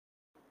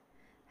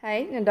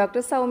Hi, ഞാൻ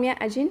doctor Soumya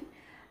Ajin.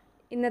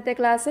 ഇന്നത്തെ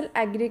ക്ലാസ്സിൽ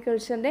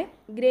അഗ്രികൾച്ചറിൻ്റെ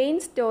ഗ്രെയിൻ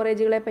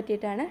സ്റ്റോറേജുകളെ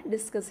പറ്റിയിട്ടാണ്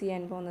ഡിസ്കസ്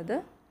ചെയ്യാൻ പോകുന്നത്.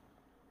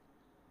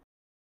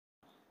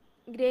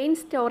 ഗ്രെയിൻ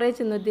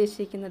സ്റ്റോറേജ് എന്ന്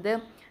ഉദ്ദേശിക്കുന്നത്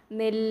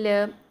നെല്ല്,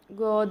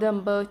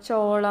 ഗോതമ്പ്,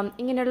 ചോളം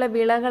ഇങ്ങനെയുള്ള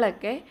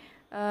വിളകളൊക്കെ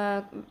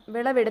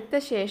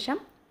വിളവെടുത്ത ശേഷം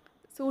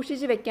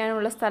സൂക്ഷിച്ച്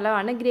വെക്കാനുള്ള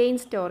സ്ഥലമാണ് ഗ്രെയിൻ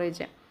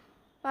സ്റ്റോറേജ്.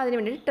 അപ്പോൾ അതിന്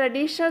വേണ്ടി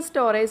ട്രഡീഷണൽ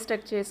സ്റ്റോറേജ്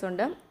സ്ട്രക്ചേഴ്സ്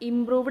ഉണ്ട്,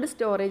 improved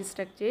storage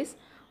structures,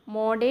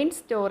 modern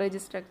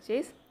storage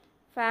structures,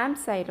 farm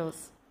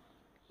xylose.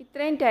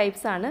 ഇത്രയും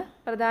ടൈപ്സാണ്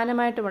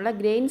പ്രധാനമായിട്ടുമുള്ള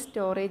grain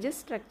storage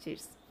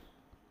structures.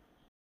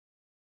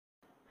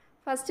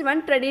 First one,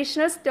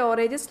 traditional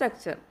storage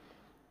structure.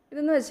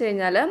 ഇതെന്ന് വെച്ച്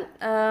കഴിഞ്ഞാൽ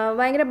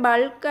ഭയങ്കര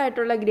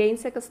ബൾക്കായിട്ടുള്ള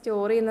ഗ്രെയിൻസ് ഒക്കെ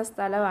സ്റ്റോർ ചെയ്യുന്ന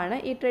സ്ഥലമാണ്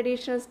ഈ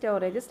ട്രഡീഷണൽ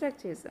സ്റ്റോറേജ്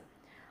സ്ട്രക്ചേഴ്സ്.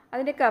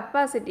 അതിൻ്റെ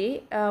കപ്പാസിറ്റി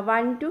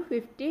 1 to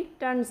 50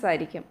 ടൺസ്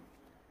ആയിരിക്കും.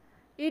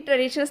 ഈ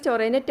traditional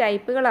സ്റ്റോറേജിൻ്റെ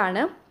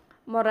ടൈപ്പുകളാണ്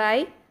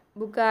മൊറായ്,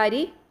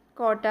 Bukhari,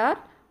 Kottar,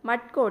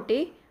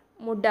 മഡ്കോട്ടി,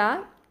 മുഡ,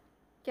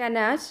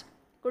 കനാച്ച്,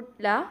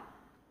 കുട്ല,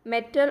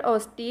 metal or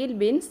steel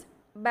Bins,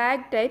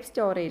 bag type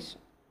storage.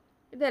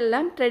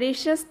 ഇതെല്ലാം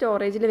ട്രഡീഷണൽ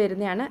സ്റ്റോറേജിൽ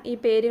വരുന്നതാണ്. ഈ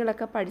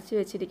പേരുകളൊക്കെ പഠിച്ചു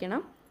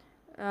വെച്ചിരിക്കണം.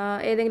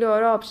 ഏതെങ്കിലും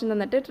ഓരോ ഓപ്ഷൻ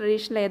തന്നിട്ട്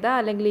ട്രഡീഷണൽ ഏതാ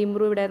അല്ലെങ്കിൽ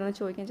ഇംപ്രൂവ്ഡ് ഏതാണെന്ന്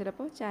ചോദിക്കാൻ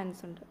ചിലപ്പോൾ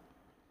ചാൻസ് ഉണ്ട്.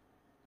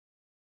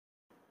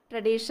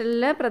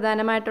 ട്രഡീഷണലിൽ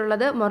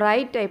പ്രധാനമായിട്ടുള്ളത്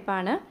മൊറായ്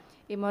ടൈപ്പാണ്.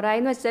 ഈ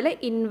മൊറായ് എന്ന് വെച്ചാൽ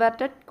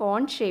ഇൻവെർട്ടഡ്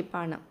കോൺ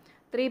ഷേപ്പാണ്.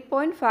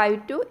 3.5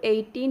 to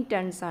 18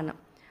 ടൺസ് ആണ്.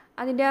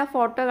 അതിൻ്റെ ആ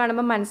ഫോട്ടോ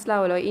കാണുമ്പോൾ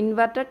മനസ്സിലാവുമല്ലോ,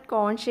 ഇൻവെർട്ടഡ്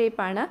കോൺ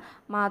ഷേപ്പാണ്.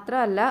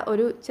 മാത്രമല്ല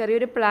ഒരു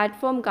ചെറിയൊരു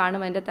പ്ലാറ്റ്ഫോം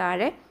കാണും അതിൻ്റെ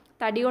താഴെ,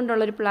 തടി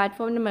കൊണ്ടുള്ളൊരു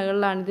പ്ലാറ്റ്ഫോമിന്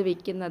മുകളിലാണ് ഇത്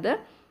വിൽക്കുന്നത്.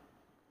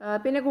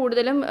 പിന്നെ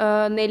കൂടുതലും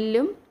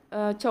നെല്ലും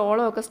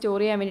ചോളവും ഒക്കെ സ്റ്റോർ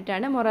ചെയ്യാൻ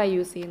വേണ്ടിയിട്ടാണ് മൊറായ്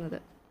യൂസ് ചെയ്യുന്നത്.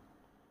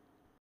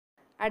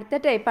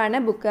 അടുത്ത ടൈപ്പാണ്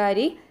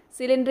ബുക്കാരി.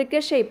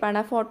 സിലിണ്ടറിക്കൽ ഷേപ്പാണ്,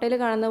 ആ ഫോട്ടോയിൽ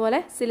കാണുന്ന പോലെ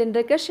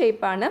സിലിണ്ടറിക്കൽ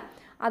ഷേപ്പാണ്.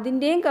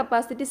 അതിൻ്റെയും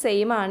കപ്പാസിറ്റി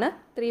സെയിം ആണ്,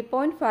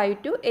 3.5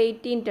 to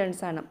 18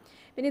 ടൺസ് ആണ്.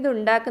 പിന്നെ ഇത്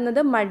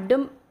ഉണ്ടാക്കുന്നത്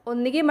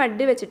ഒന്നുകിൽ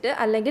മഡ് വെച്ചിട്ട്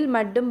അല്ലെങ്കിൽ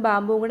മഡും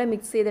ബാമ്പും കൂടെ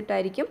മിക്സ്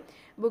ചെയ്തിട്ടായിരിക്കും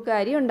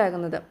ബുക്കാരി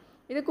ഉണ്ടാക്കുന്നത്.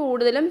 ഇത്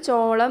കൂടുതലും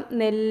ചോളം,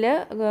 നെല്ല്,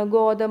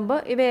 ഗോതമ്പ്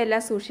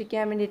ഇവയെല്ലാം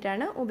സൂക്ഷിക്കാൻ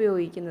വേണ്ടിയിട്ടാണ്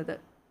ഉപയോഗിക്കുന്നത്.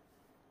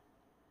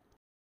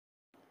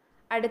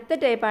 അടുത്ത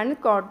ടൈപ്പാണ്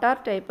കോട്ടാർ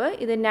ടൈപ്പ്.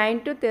 ഇത് 9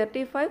 to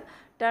 35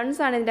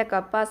 ടൺസ് ആണ് ഇതിൻ്റെ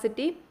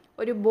കപ്പാസിറ്റി.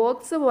 ഒരു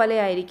ബോക്സ് പോലെ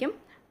ആയിരിക്കും,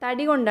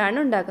 തടി കൊണ്ടാണ്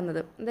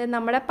ഉണ്ടാക്കുന്നത്. അതായത്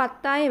നമ്മുടെ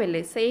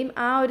പത്തായമല്ലേ, സെയിം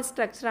ആ ഒരു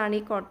സ്ട്രക്ചറാണ്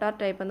ഈ കോട്ടാർ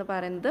ടൈപ്പ് എന്ന്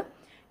പറയുന്നത്.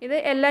 ഇത്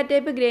എല്ലാ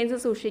ടൈപ്പ് ഗ്രെയിൻസ്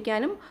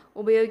സൂക്ഷിക്കാനും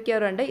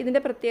ഉപയോഗിക്കാറുണ്ട്. ഇതിൻ്റെ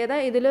പ്രത്യേകത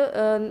ഇതിൽ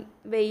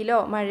വെയിലോ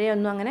മഴയോ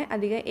ഒന്നും അങ്ങനെ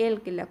അധികം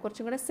ഏൽക്കില്ല,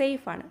 കുറച്ചും കൂടെ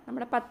സേഫാണ്.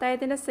 നമ്മുടെ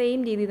പത്തായത്തിൻ്റെ സെയിം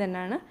രീതി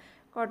തന്നെയാണ്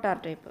കോട്ടാർ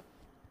ടൈപ്പ്.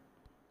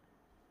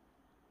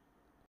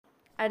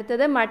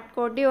 അടുത്തത്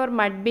മഡ്കോട്ടി ഓർ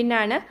മഡ്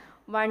ബിന്നാണ്.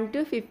 1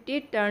 to 50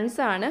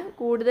 ടൺസ് ആണ്.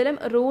 കൂടുതലും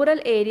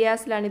റൂറൽ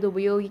ഏരിയാസിലാണ് ഇത്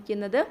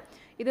ഉപയോഗിക്കുന്നത്.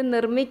 ഇത്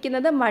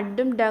നിർമ്മിക്കുന്നത്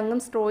മഡും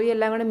ഡങ്ങും സ്ട്രോയും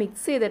എല്ലാം കൂടെ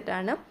മിക്സ്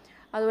ചെയ്തിട്ടാണ്.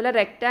 അതുപോലെ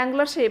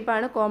റെക്റ്റാങ്കുലർ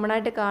ഷേപ്പാണ് കോമൺ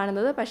ആയിട്ട്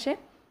കാണുന്നത്, പക്ഷേ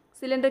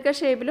സിലിണ്ടറിക്കൽ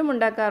ഷേപ്പിലും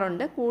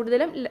ഉണ്ടാക്കാറുണ്ട്.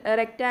 കൂടുതലും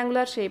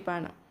റെക്റ്റാങ്കുലർ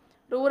ഷേപ്പാണ്.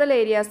 റൂറൽ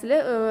ഏരിയാസിൽ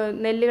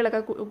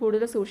നെല്ലുകളൊക്കെ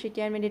കൂടുതൽ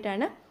സൂക്ഷിക്കാൻ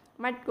വേണ്ടിയിട്ടാണ്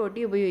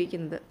മഡ്കോട്ടി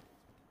ഉപയോഗിക്കുന്നത്.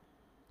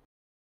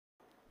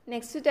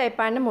 നെക്സ്റ്റ്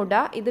ടൈപ്പാണ് മുഡ.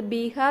 ഇത്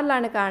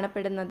ബീഹാറിലാണ്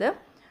കാണപ്പെടുന്നത്.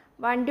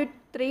 1 to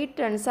 3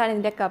 ടൺസ് ആണ്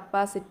ഇതിൻ്റെ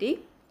കപ്പാസിറ്റി.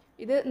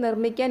 ഇത്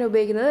നിർമ്മിക്കാൻ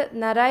ഉപയോഗിക്കുന്നത്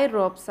നറായ്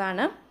റോപ്സ്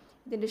ആണ്.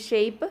 ഇതിൻ്റെ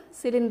ഷേപ്പ്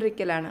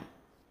സിലിണ്ടറിക്കലാണ്.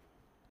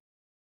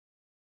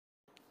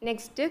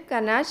 നെക്സ്റ്റ്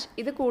കനാച്ച്.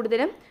 ഇത്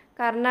കൂടുതലും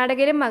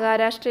കർണാടകയിലും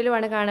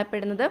മഹാരാഷ്ട്രയിലുമാണ്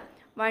കാണപ്പെടുന്നത്.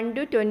 1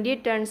 to 20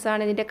 ടൺസ്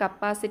ആണ് ഇതിൻ്റെ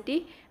capacity.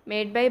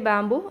 Made by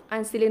bamboo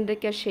and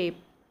cylindrical shape.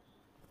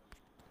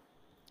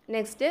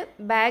 Next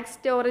bag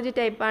storage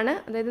ടൈപ്പാണ്.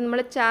 അതായത്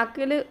നമ്മൾ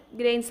ചാക്കിൽ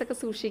ഗ്രെയിൻസ് ഒക്കെ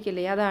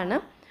സൂക്ഷിക്കില്ലേ, അതാണ്.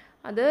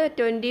 അത്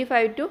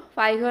 25 to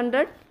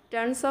 500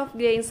 ടൺസ് ഓഫ്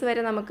ഗ്രെയിൻസ്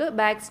വരെ നമുക്ക്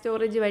ബാഗ്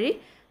സ്റ്റോറേജ് വഴി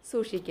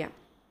സൂക്ഷിക്കാം.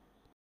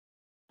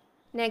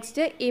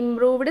 Next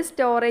improved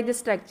storage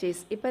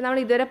structures. ഇപ്പോൾ നമ്മൾ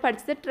ഇതുവരെ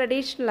പഠിച്ചത്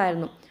ട്രഡീഷണൽ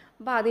ആയിരുന്നു.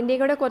 അപ്പോൾ അതിൻ്റെ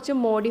കൂടെ കുറച്ച്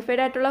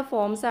മോഡിഫൈഡ് ആയിട്ടുള്ള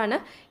ഫോംസാണ്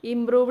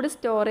ഇംപ്രൂവ്ഡ്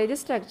സ്റ്റോറേജ്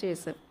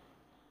സ്ട്രക്ചേഴ്സ്.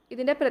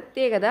 ഇതിൻ്റെ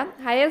പ്രത്യേകത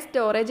higher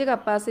storage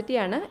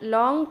കപ്പാസിറ്റിയാണ്,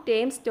 long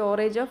term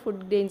storage of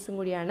food ഗ്രെയിൻസും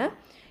കൂടിയാണ്.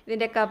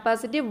 ഇതിൻ്റെ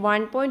കപ്പാസിറ്റി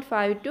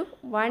 1.5 to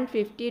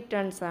 150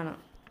 ടൺസ് ആണ്.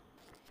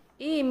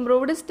 ഈ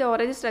ഇംപ്രൂവ്ഡ്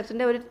സ്റ്റോറേജ്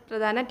സ്ട്രക്ചറിൻ്റെ ഒരു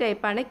പ്രധാന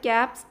ടൈപ്പാണ്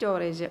ക്യാപ്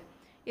സ്റ്റോറേജ്.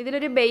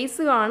 ഇതിലൊരു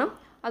ബേസ് കാണും,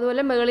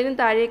 അതുപോലെ മുകളിലും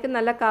താഴേക്കും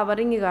നല്ല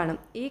കവറിങ് കാണും.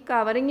 ഈ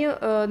കവറിങ്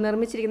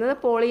നിർമ്മിച്ചിരിക്കുന്നത്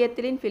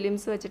പോളിയെത്തിലിൻ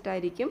ഫിലിംസ്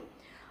വെച്ചിട്ടായിരിക്കും.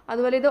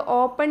 അതുപോലെ ഇത്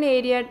ഓപ്പൺ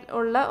ഏരിയ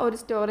ഉള്ള ഒരു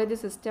സ്റ്റോറേജ്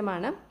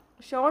സിസ്റ്റമാണ്.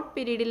 ഷോർട്ട്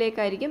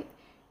പീരീഡിലേക്കായിരിക്കും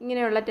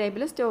ഇങ്ങനെയുള്ള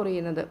ടൈപ്പിൽ സ്റ്റോർ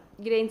ചെയ്യുന്നത്,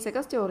 ഗ്രെയിൻസ്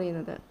ഒക്കെ സ്റ്റോർ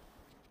ചെയ്യുന്നത്.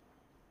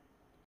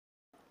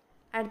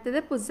 അടുത്തത്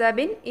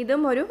പുസാബിൻ.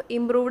 ഇതും ഒരു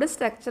ഇംപ്രൂവ്ഡ്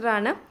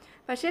സ്ട്രക്ചറാണ്.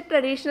 പക്ഷേ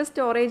ട്രഡീഷണൽ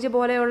സ്റ്റോറേജ്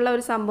പോലെയുള്ള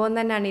ഒരു സംഭവം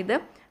തന്നെയാണിത്.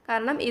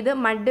 കാരണം ഇത്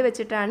മഡ്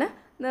വെച്ചിട്ടാണ്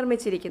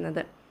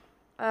നിർമ്മിച്ചിരിക്കുന്നത്.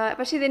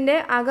 പക്ഷേ ഇതിൻ്റെ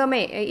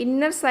അകമേ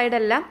inner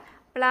സൈഡെല്ലാം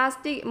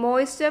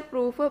moisture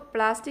proof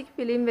plastic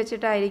film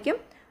വെച്ചിട്ടായിരിക്കും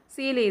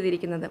സീൽ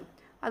ചെയ്തിരിക്കുന്നത്.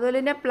 അതുപോലെ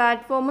തന്നെ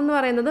പ്ലാറ്റ്ഫോം എന്ന്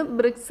പറയുന്നത്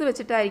ബ്രിക്സ്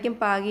വെച്ചിട്ടായിരിക്കും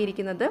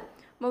പാകിയിരിക്കുന്നത്.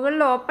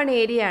 മുകളിൽ ഓപ്പൺ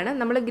ഏരിയ ആണ്.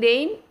 നമ്മൾ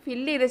ഗ്രെയിൻ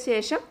ഫില്ല് ചെയ്ത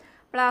ശേഷം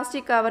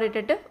പ്ലാസ്റ്റിക് കവർ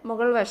ഇട്ടിട്ട്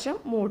മുകൾ വശം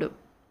മൂടും.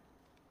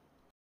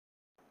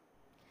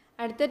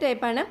 അടുത്ത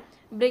ടൈപ്പാണ്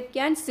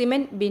ബ്രിക്ക് ആൻഡ്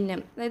സിമെൻറ്റ്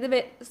ബിന്നം. അതായത്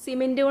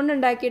സിമെൻറ്റ് കൊണ്ട്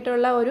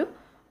ഉണ്ടാക്കിയിട്ടുള്ള ഒരു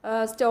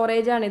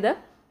സ്റ്റോറേജാണിത്.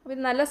 അപ്പോൾ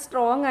ഇത് നല്ല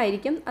സ്ട്രോങ്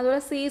ആയിരിക്കും.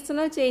 അതുപോലെ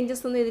സീസണൽ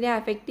ചേഞ്ചസ് ഒന്നും ഇതിനെ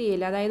അഫക്റ്റ്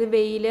ചെയ്യില്ല. അതായത്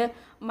വെയിൽ,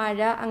 മഴ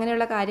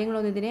അങ്ങനെയുള്ള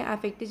കാര്യങ്ങളൊന്നും ഇതിനെ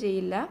അഫക്റ്റ്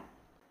ചെയ്യില്ല.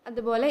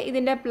 അതുപോലെ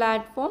ഇതിൻ്റെ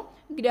പ്ലാറ്റ്ഫോം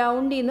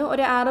ഗ്രൗണ്ടിൽ നിന്ന്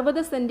ഒരു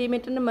 60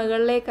 സെൻറ്റിമീറ്ററിന്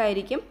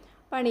മുകളിലേക്കായിരിക്കും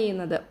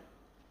പണിയുന്നത്.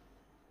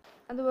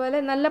 അതുപോലെ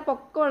നല്ല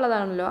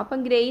പൊക്കമുള്ളതാണല്ലോ, അപ്പം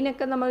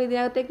ഗ്രെയിനൊക്കെ നമ്മൾ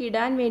ഇതിനകത്തേക്ക്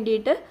ഇടാൻ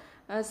വേണ്ടിയിട്ട്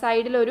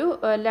സൈഡിലൊരു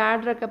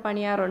ലാഡറൊക്കെ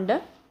പണിയാറുണ്ട്.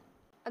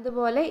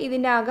 അതുപോലെ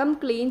ഇതിൻ്റെ അകം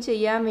ക്ലീൻ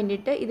ചെയ്യാൻ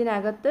വേണ്ടിയിട്ട്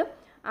ഇതിനകത്ത്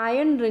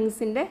അയൺ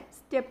റിങ്സിൻ്റെ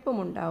സ്റ്റെപ്പും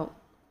ഉണ്ടാവും.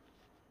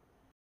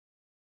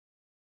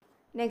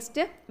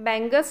 നെക്സ്റ്റ്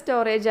ബങ്കർ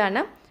സ്റ്റോറേജ്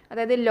ആണ്.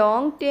 അതായത്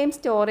ലോങ് ടേം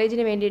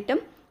സ്റ്റോറേജിന് വേണ്ടിയിട്ടും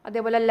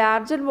അതേപോലെ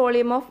larger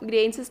volume of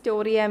grains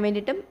store ചെയ്യാൻ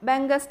വേണ്ടിയിട്ടും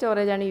ബങ്കർ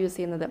സ്റ്റോറേജ് ആണ് യൂസ്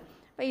ചെയ്യുന്നത്.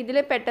 അപ്പോൾ ഇതിൽ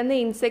പെട്ടെന്ന്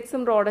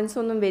ഇൻസെക്ട്സും റോഡൻസും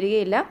ഒന്നും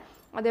വരികയില്ല.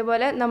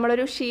 അതേപോലെ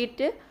നമ്മളൊരു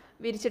ഷീറ്റ്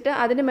വിരിച്ചിട്ട്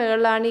അതിന്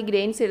മുകളിലാണ് ഈ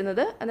ഗ്രെയിൻസ്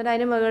ഇടുന്നത്. എന്നിട്ട്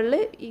അതിന് മുകളിൽ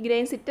ഈ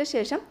ഗ്രെയിൻസ് ഇട്ട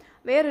ശേഷം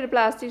വേറൊരു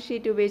പ്ലാസ്റ്റിക്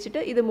ഷീറ്റ്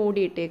ഉപയോഗിച്ചിട്ട് ഇത്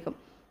മൂടിയിട്ടേക്കും.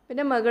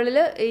 പിന്നെ മുകളിൽ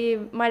ഈ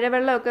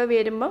മഴവെള്ളമൊക്കെ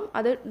വരുമ്പം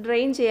അത്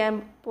ഡ്രെയിൻ ചെയ്യാൻ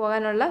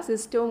പോകാനുള്ള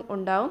സിസ്റ്റവും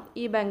ഉണ്ടാവും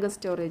ഈ bunker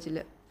സ്റ്റോറേജിൽ.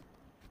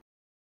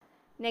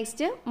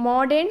 Next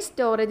modern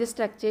storage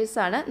structures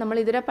ആണ്. നമ്മൾ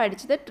ഇതുവരെ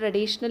പഠിച്ചത്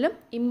ട്രഡീഷണലും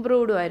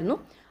ഇംപ്രൂവ്ഡും ആയിരുന്നു.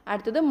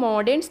 അടുത്തത്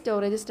മോഡേൺ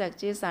സ്റ്റോറേജ്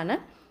സ്ട്രക്ചേഴ്സ് ആണ്.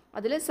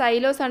 അതിൽ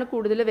സൈലോസ് ആണ്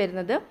കൂടുതൽ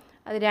വരുന്നത്.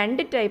 അത്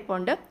 2 ടൈപ്പ്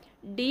ഉണ്ട്,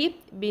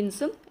 ഡീപ്പ്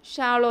ബിൻസും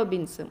ഷാളോ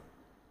ബിൻസും.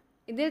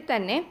 ഇതിൽ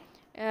തന്നെ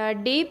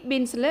ഡീപ്പ്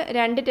ബിൻസിൽ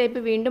 2 ടൈപ്പ്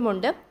വീണ്ടും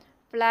ഉണ്ട്,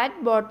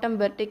 flat bottom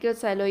vertical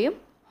സൈലോയും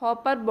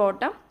hopper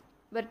bottom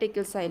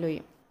vertical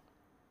സൈലോയും.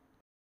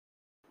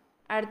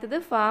 അടുത്തത്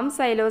ഫാം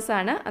സൈലോസ്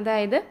ആണ്.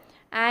 അതായത്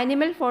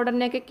ആനിമൽ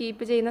ഫോഡറിനെയൊക്കെ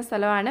കീപ്പ് ചെയ്യുന്ന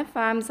സ്ഥലമാണ്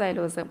ഫാം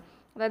സൈലോസ്.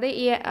 അതായത്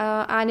ഈ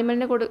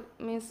ആനിമലിന്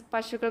മീൻസ്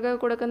പശുക്കൾക്ക്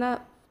കൊടുക്കുന്ന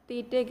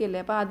തീറ്റയൊക്കെ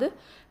ഇല്ലേ, അപ്പോൾ അത്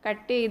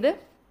കട്ട് ചെയ്ത്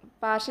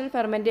പാർഷ്യൽ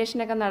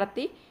ഫെർമെൻറ്റേഷനൊക്കെ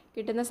നടത്തി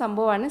കിട്ടുന്ന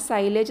സംഭവമാണ്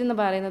സൈലേജ് എന്ന്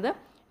പറയുന്നത്.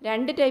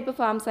 2 ടൈപ്പ്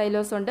ഫാം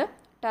സൈലോസ് ഉണ്ട്,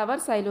 ടവർ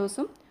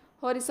സൈലോസും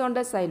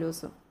ഹൊറിസോണ്ടൽ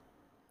സൈലോസും.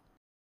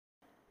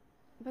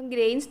 അപ്പം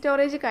ഗ്രെയിൻ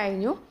സ്റ്റോറേജ്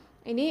കഴിഞ്ഞു.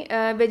 ഇനി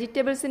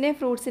വെജിറ്റബിൾസിൻ്റെയും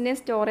ഫ്രൂട്ട്സിൻ്റെയും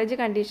സ്റ്റോറേജ്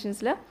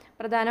കണ്ടീഷൻസിൽ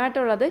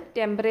പ്രധാനമായിട്ടുള്ളത്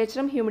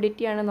ടെമ്പറേച്ചറും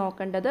ഹ്യൂമിഡിറ്റിയാണ്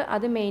നോക്കേണ്ടത്.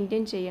 അത്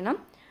മെയിൻറ്റെയിൻ ചെയ്യണം.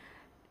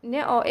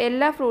 പിന്നെ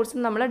എല്ലാ ഫ്രൂട്ട്സും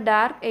നമ്മൾ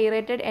ഡാർക്ക്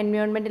എയറേറ്റഡ്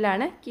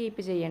എൻവയോൺമെൻറ്റിലാണ്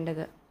കീപ്പ്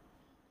ചെയ്യേണ്ടത്.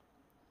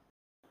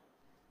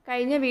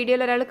 കഴിഞ്ഞ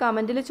വീഡിയോയിൽ ഒരാൾ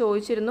കമൻറ്റിൽ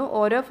ചോദിച്ചിരുന്നു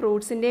ഓരോ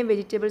ഫ്രൂട്ട്സിൻ്റെയും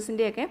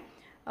വെജിറ്റബിൾസിൻ്റെയൊക്കെ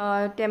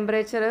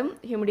ടെമ്പറേച്ചറും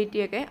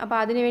ഹ്യൂമിഡിറ്റിയൊക്കെ. അപ്പോൾ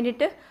അതിന്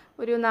വേണ്ടിയിട്ട്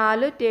ഒരു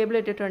 4 ടേബിൾ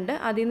ഇട്ടിട്ടുണ്ട്.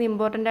 അതിൽ നിന്ന്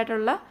ഇമ്പോർട്ടൻ്റ്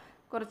ആയിട്ടുള്ള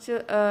കുറച്ച്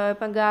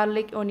ഇപ്പം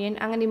ഗാർലിക്, ഒനിയൻ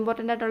അങ്ങനെ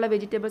ഇമ്പോർട്ടൻ്റ് ആയിട്ടുള്ള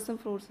വെജിറ്റബിൾസും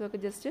ഫ്രൂട്ട്സും ഒക്കെ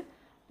ജസ്റ്റ്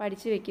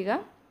പഠിച്ച് വെക്കുക.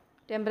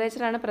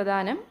 ടെമ്പറേച്ചറാണ്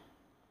പ്രധാനം.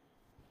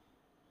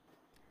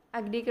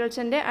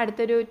 അഗ്രികൾച്ചറിൻ്റെ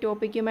അടുത്തൊരു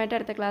ടോപ്പിക്കുമായിട്ട്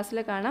അടുത്ത ക്ലാസ്സിൽ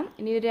കാണാം.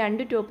 ഇനി ഒരു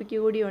 2 ടോപ്പിക്ക്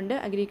കൂടിയുണ്ട്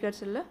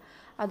അഗ്രികൾച്ചറിൽ.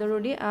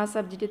 അതോടുകൂടി ആ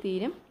സബ്ജക്റ്റ്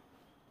തീരും.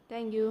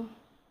 Thank you.